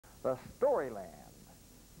the Storyland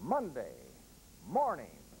Monday Morning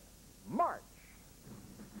March.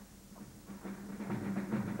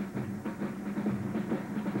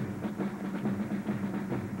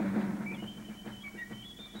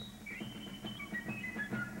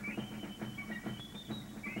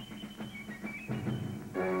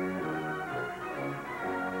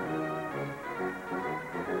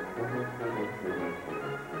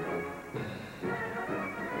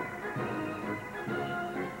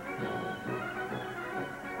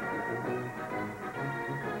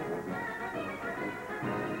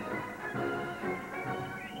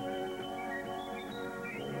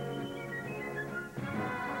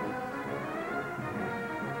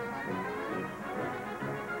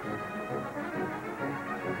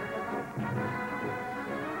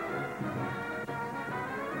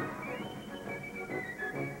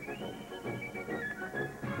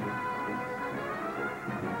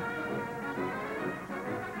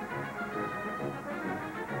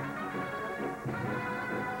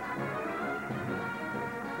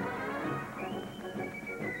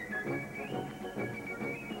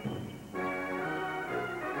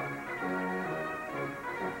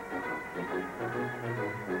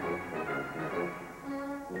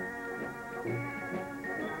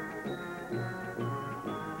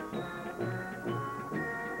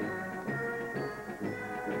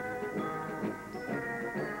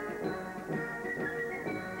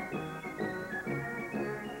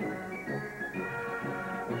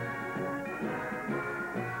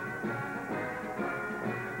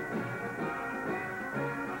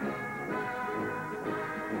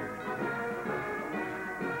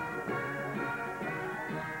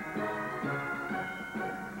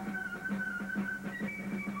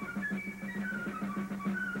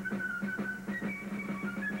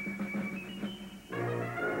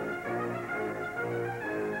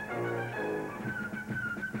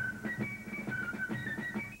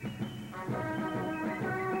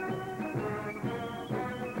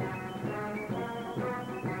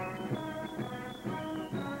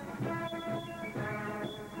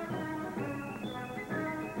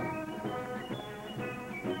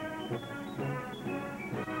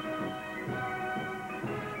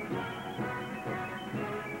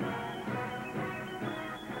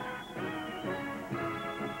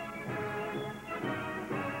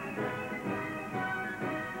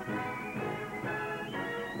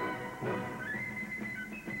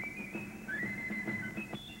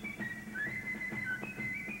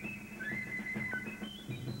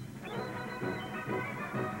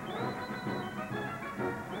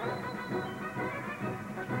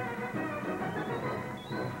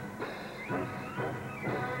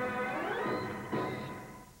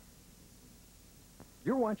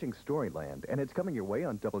 You're watching Storyland, and it's coming your way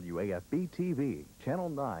on WAFB-TV, Channel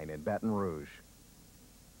 9 in Baton Rouge.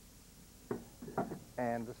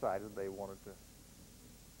 And decided they wanted to.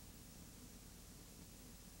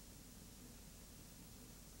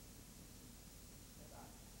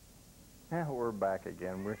 Now we're back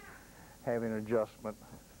again. We're having adjustment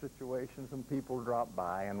situations, and people dropped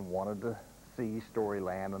by and wanted to see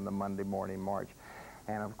Storyland on the Monday Morning March.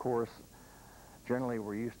 And of course, generally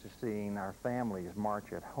we're used to seeing our families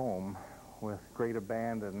march at home with great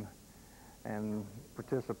abandon and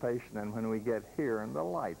participation. And when we get here, and the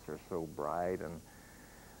lights are so bright, and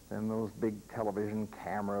then those big television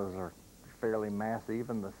cameras are fairly massive.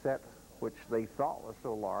 Even the set, which they thought was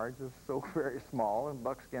so large, is so very small. And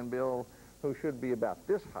Buckskin Bill, who should be about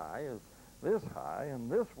this high, is this high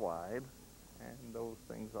and this wide. And those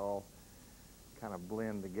things all kind of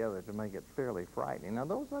blend together to make it fairly frightening. Now,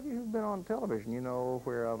 those of you who've been on television, you know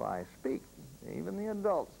whereof I speak. Even the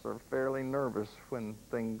adults are fairly nervous when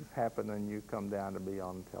things happen and you come down to be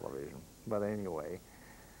on television. But anyway,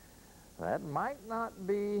 that might not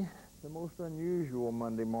be the most unusual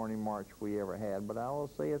Monday Morning March we ever had, but I will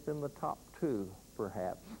say it's in the top two,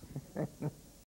 perhaps.